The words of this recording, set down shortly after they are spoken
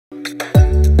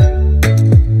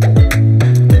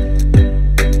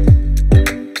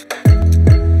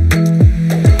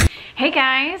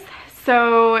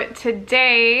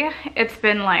today, it's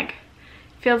been like,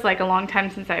 feels like a long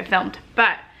time since I filmed,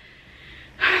 but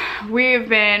we've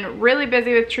been really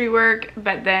busy with tree work,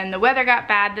 but then the weather got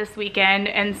bad this weekend,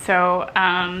 and so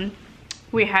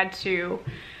we had to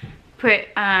put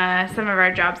some of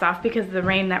our jobs off because of the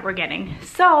rain that we're getting.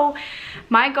 So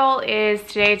my goal is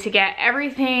today to get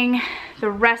everything,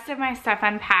 the rest of my stuff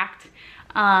unpacked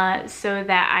so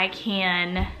that I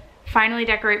can finally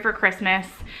decorate for Christmas.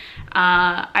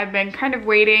 I've been kind of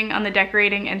waiting on the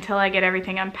decorating until I get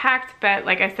everything unpacked, but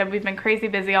like I said, we've been crazy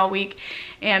busy all week,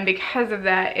 and because of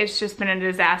that, it's just been a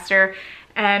disaster.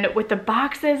 And with the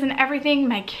boxes and everything,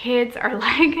 my kids are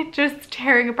like just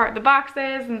tearing apart the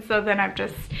boxes, and so then I've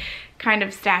just kind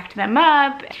of stacked them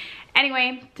up.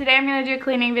 Anyway, today I'm gonna do a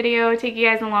cleaning video, take you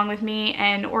guys along with me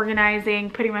and organizing,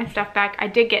 putting my stuff back. I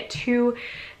did get 2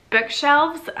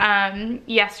 bookshelves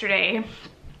yesterday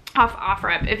off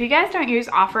OfferUp. If you guys don't use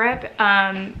OfferUp,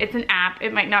 it's an app.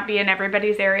 It might not be in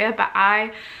everybody's area, but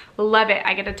I love it.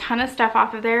 I get a ton of stuff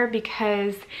off of there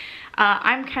because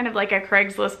I'm kind of like a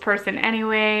Craigslist person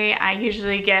anyway. I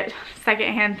usually get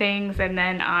secondhand things and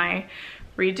then I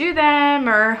redo them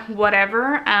or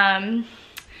whatever.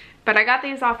 But I got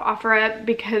these off OfferUp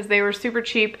because they were super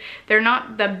cheap. They're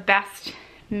not the best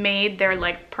made. They're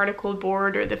like particle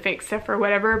board or the fake stuff or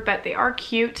whatever, but they are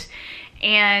cute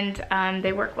and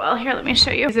they work well. Here, let me show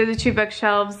you. These are the 2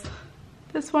 bookshelves,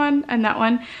 this one and that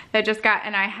one that I just got,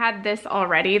 and I had this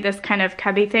already, this kind of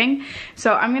cubby thing.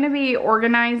 So I'm gonna be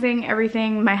organizing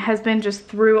everything. My husband just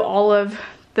threw all of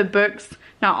the books,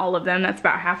 not all of them, that's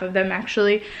about half of them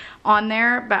actually, on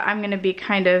there, but I'm gonna be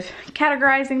kind of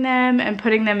categorizing them and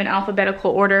putting them in alphabetical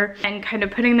order and kind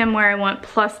of putting them where I want,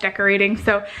 plus decorating.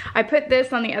 So I put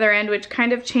this on the other end, which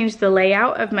kind of changed the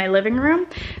layout of my living room.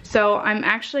 So I'm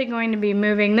actually going to be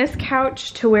moving this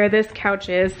couch to where this couch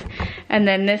is, and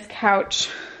then this couch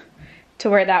to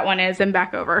where that one is, and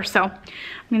back over. So I'm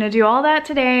gonna do all that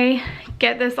today,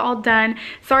 get this all done.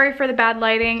 Sorry for the bad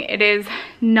lighting. It is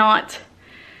not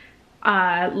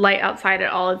light outside at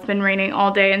all. It's been raining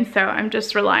all day, and so I'm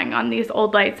just relying on these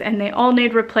old lights, and they all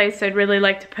need replaced. I'd really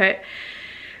like to put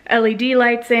LED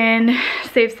lights in,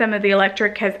 save some of the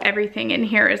electric, because everything in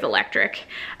here is electric,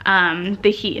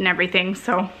 the heat and everything.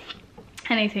 So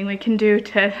anything we can do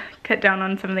to cut down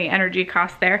on some of the energy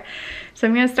costs there. So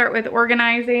I'm gonna start with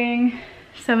organizing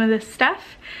some of this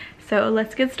stuff. So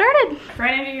let's get started. For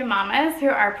any of you mamas who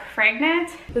are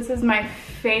pregnant, this is my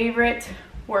favorite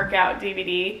workout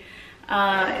DVD.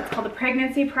 It's called The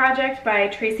Pregnancy Project by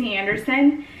Tracy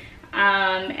Anderson,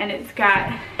 and it's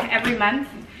got, every month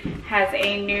has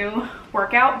a new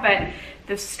workout, but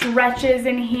the stretches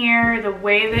in here, the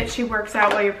way that she works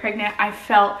out while you're pregnant, I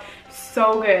felt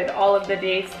so good all of the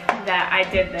days that I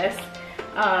did this,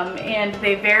 and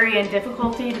they vary in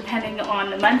difficulty depending on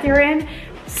the month you're in.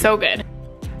 So good.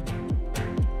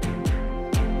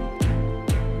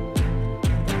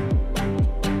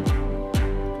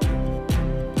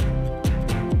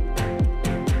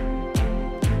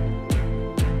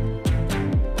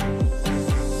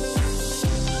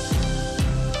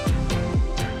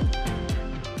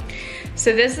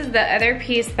 So this is the other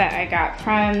piece that I got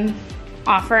from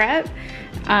OfferUp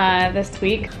this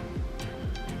week.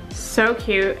 So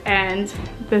cute, and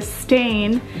the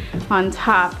stain on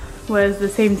top was the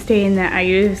same stain that I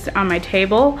used on my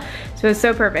table. So it's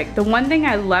so perfect. The one thing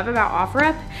I love about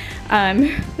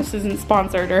OfferUp, this isn't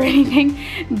sponsored or anything,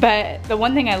 but the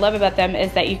one thing I love about them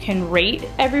is that you can rate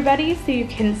everybody, so you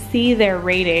can see their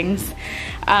ratings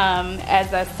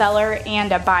as a seller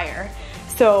and a buyer.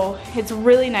 So it's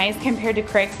really nice compared to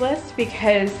Craigslist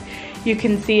because you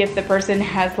can see if the person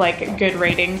has like good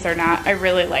ratings or not. I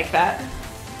really like that.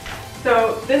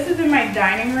 So this is in my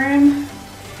dining room,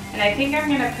 and I think I'm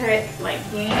gonna put like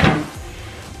games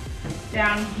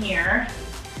down here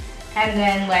and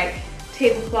then like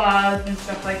tablecloths and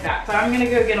stuff like that. So I'm gonna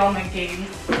go get all my games.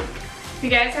 If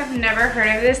you guys have never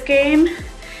heard of this game,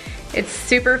 it's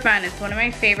super fun. It's one of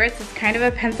my favorites. It's kind of a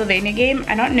Pennsylvania game.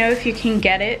 I don't know if you can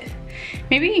get it.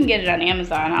 Maybe you can get it on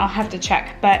Amazon, I'll have to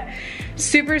check, but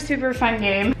super, super fun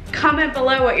game. Comment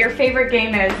below what your favorite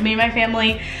game is. Me and my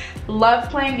family love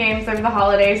playing games over the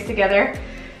holidays together,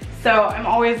 so I'm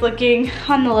always looking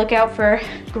on the lookout for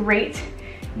great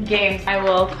games. I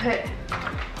will put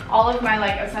all of my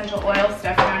like essential oil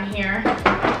stuff down here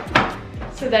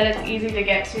so that it's easy to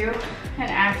get to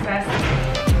and access.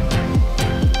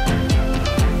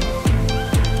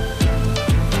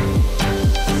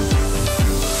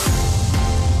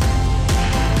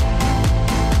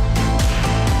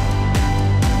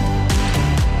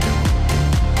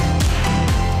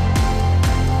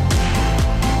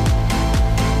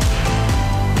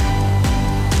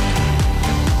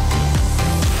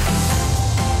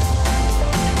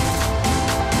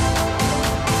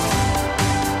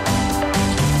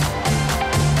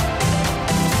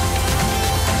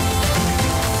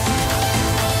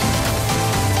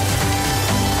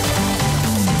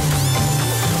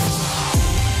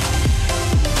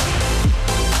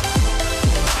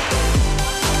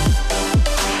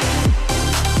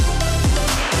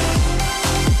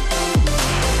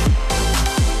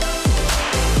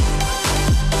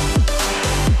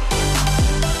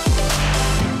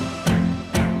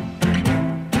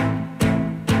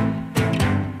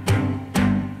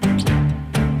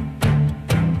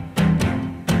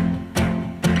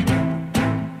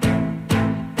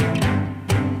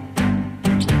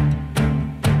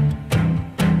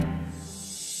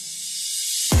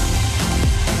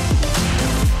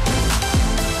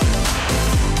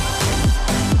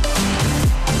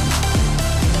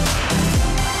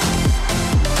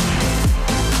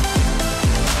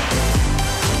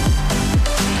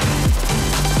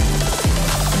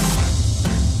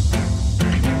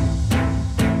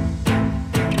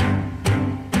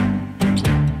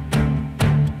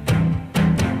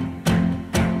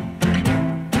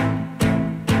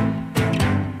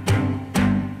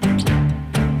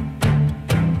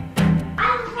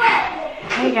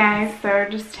 Hey guys, so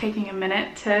just taking a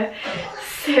minute to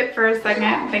sit for a second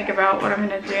and think about what I'm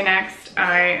gonna do next.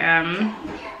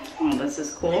 Oh, this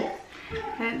is cool.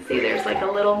 I didn't see there's like a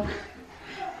little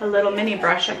mini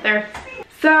brush up there.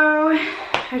 So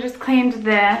I just cleaned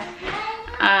the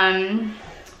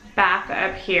bath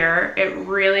up here. It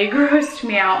really grossed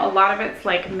me out. A lot of it's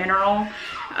like mineral.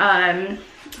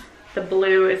 The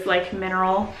blue is like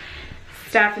mineral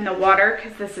stuff in the water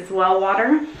because this is well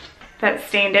water that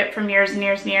stained it from years and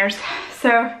years and years.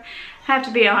 So I have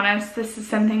to be honest, this is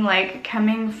something like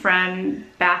coming from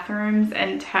bathrooms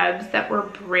and tubs that were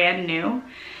brand new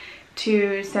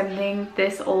to something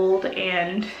this old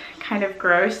and kind of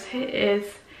gross.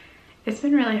 It's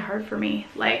been really hard for me.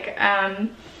 Like, I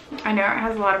know it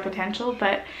has a lot of potential,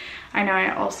 but I know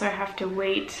I also have to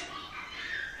wait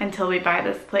until we buy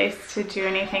this place to do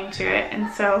anything to it.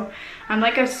 And so I'm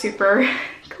like a super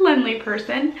cleanly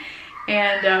person,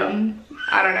 and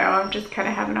I don't know, I'm just kind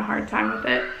of having a hard time with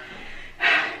it.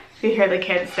 If you hear the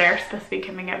kids, they're supposed to be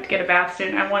coming up to get a bath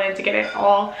soon. I wanted to get it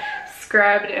all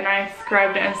scrubbed, and I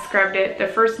scrubbed and scrubbed it. The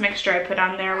first mixture I put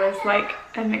on there was like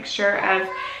a mixture of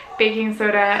baking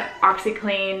soda,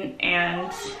 OxiClean,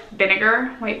 and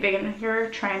vinegar, white vinegar,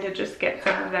 trying to just get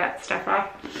some of that stuff off.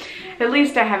 At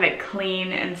least I have it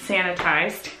clean and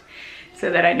sanitized so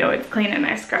that I know it's clean and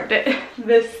I scrubbed it.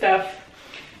 This stuff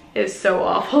is so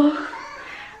awful.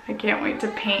 I can't wait to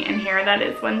paint in here. That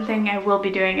is one thing I will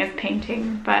be doing, is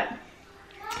painting, but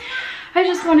I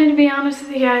just wanted to be honest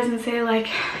with you guys and say, like,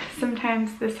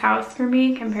 sometimes this house for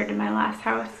me compared to my last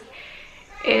house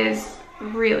is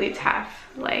really tough.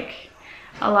 Like,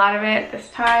 a lot of it, this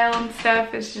tile and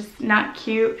stuff, is just not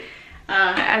cute.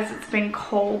 As it's been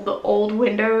cold, the old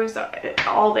windows,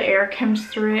 all the air comes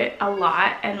through it a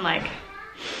lot, and like,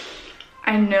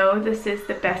 I know this is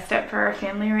the best step for our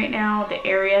family right now, the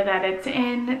area that it's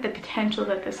in, the potential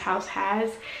that this house has,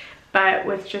 but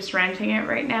with just renting it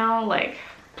right now, like,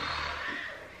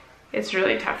 it's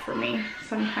really tough for me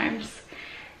sometimes.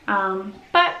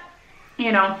 But,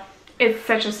 you know, it's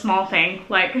such a small thing,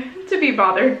 like, to be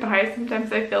bothered by.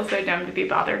 Sometimes I feel so dumb to be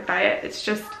bothered by it. It's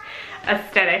just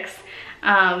aesthetics.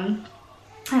 And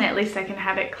at least I can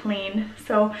have it clean.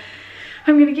 So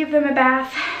I'm gonna give them a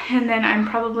bath, and then I'm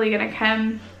probably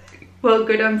gonna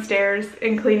go downstairs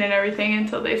and clean and everything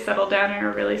until they settle down and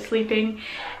are really sleeping.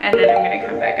 And then I'm gonna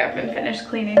come back up and finish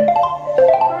cleaning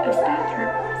this bathroom.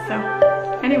 So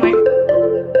anyway.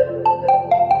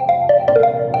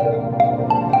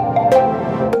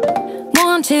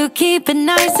 Want to keep it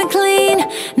nice and clean,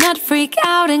 not freak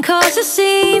out and cause a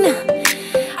scene.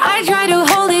 I try to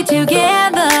hold it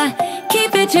together,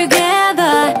 keep it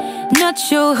together. Not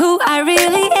sure who I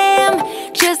really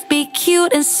am, just be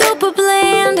cute and super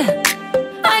bland.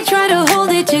 I try to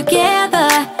hold it together,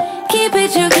 keep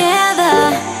it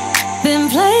together. Been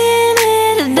playing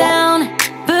it down,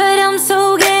 but I'm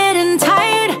so getting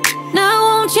tired. Now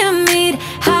won't you meet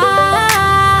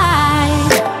high?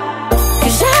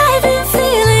 'Cause I've been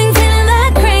feeling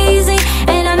that crazy,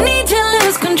 and I need to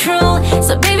lose control.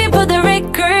 So baby, put the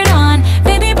record on,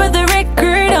 baby, put the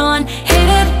record on, hit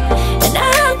it. And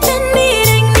I've been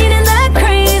needing that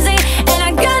crazy, and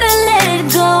I gotta let it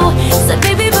go. So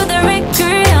baby, put the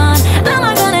record on, I'm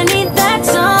not gonna need that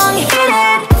song, hit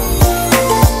it.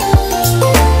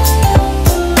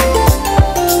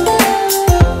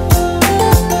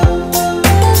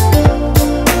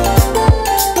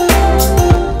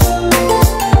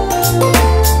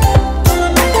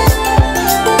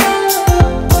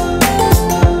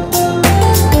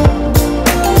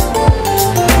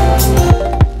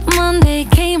 Monday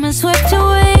came and swept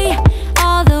away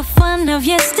all the fun of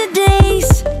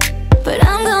yesterdays, but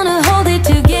I'm gonna hold it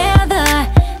together.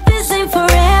 This ain't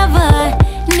forever.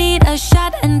 Need a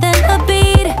shot and then a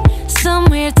beat,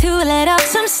 somewhere to let off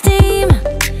some steam.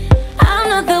 I'm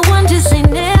not the one to say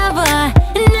never,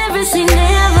 never say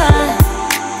never.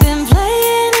 Been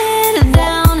playing it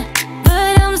down,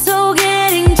 but I'm so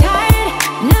getting tired.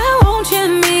 Now won't you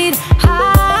meet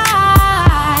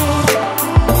high?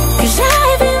 'Cause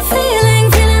I've been feeling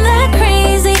that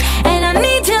crazy, and I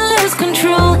need to lose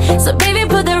control. So baby,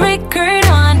 put the record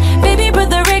on, baby, put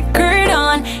the record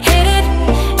on, hit it.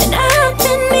 And I've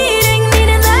been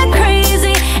needing that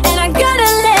crazy, and I gotta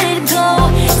let it go.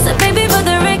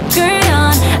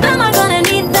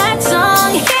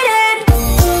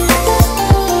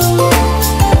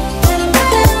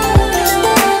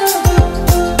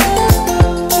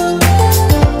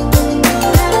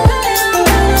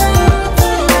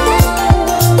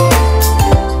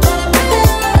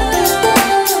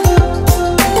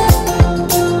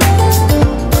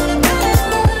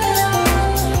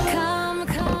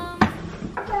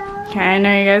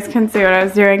 can see what I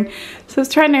was doing. So I was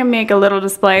trying to make a little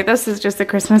display. This is just a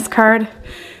Christmas card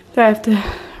that I have to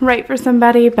write for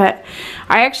somebody, but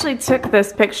I actually took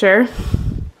this picture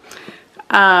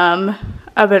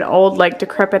of an old, like,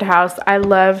 decrepit house. I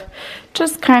love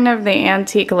just kind of the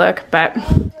antique look, but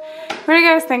what do you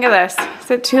guys think of this?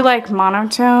 Is it too, like,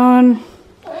 monotone?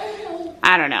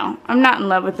 I don't know. I'm not in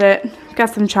love with it. Got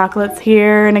some chocolates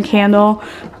here and a candle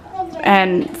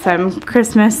and some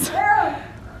Christmas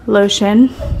lotion.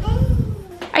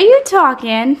 Are you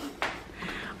talking?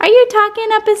 Are you talking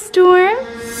up a storm?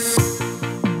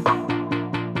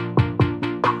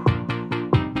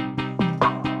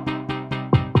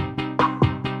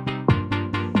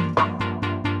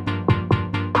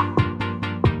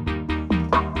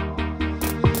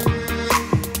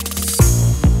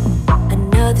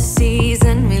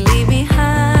 Season we leave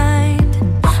behind,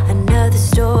 another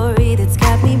story that's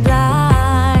got me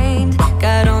blind,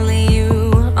 got only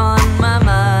you on my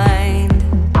mind.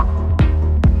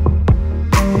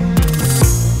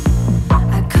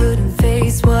 I couldn't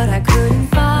face what I couldn't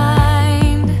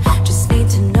find, just need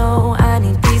to know I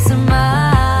need peace of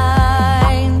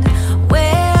mind.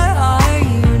 Where are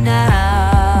you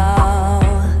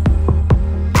now?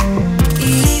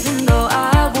 Even though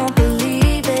I won't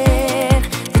believe it,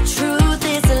 truth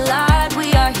is a lie,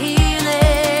 we are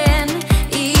healing.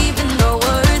 Even though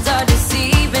words are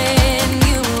deceiving,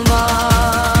 you move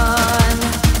on.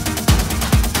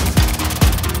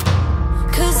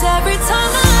 'Cause every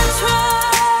time I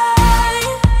try,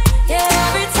 yeah,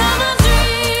 every time I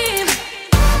dream,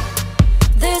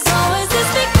 there's always this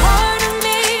big part of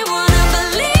me wanna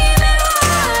believe in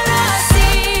what I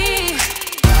see.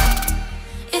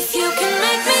 If you can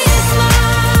make me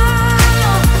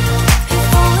smile, if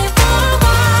only for a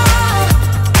while,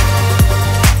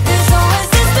 there's always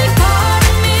this big part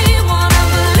of me wanna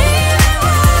believe in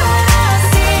what I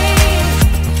see,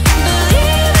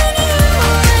 believe in you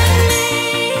and me.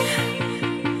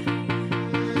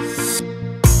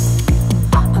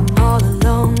 I'm all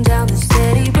alone down the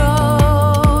steady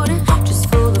road, just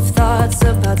full of thoughts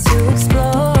about to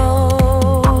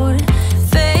explode,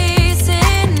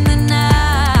 facing the night.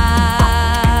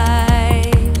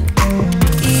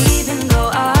 Even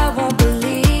though I won't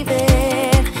believe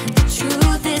it, the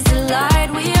truth is a lie,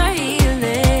 we are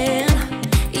healing.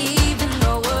 Even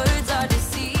though words are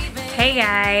deceiving. Hey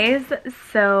guys,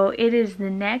 so it is the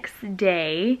next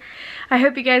day. I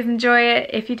hope you guys enjoy it.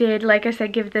 If you did, like I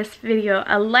said, give this video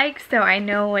a like so I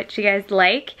know what you guys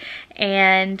like.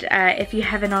 And if you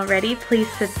haven't already, please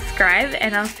subscribe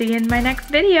and I'll see you in my next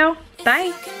video.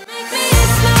 Bye!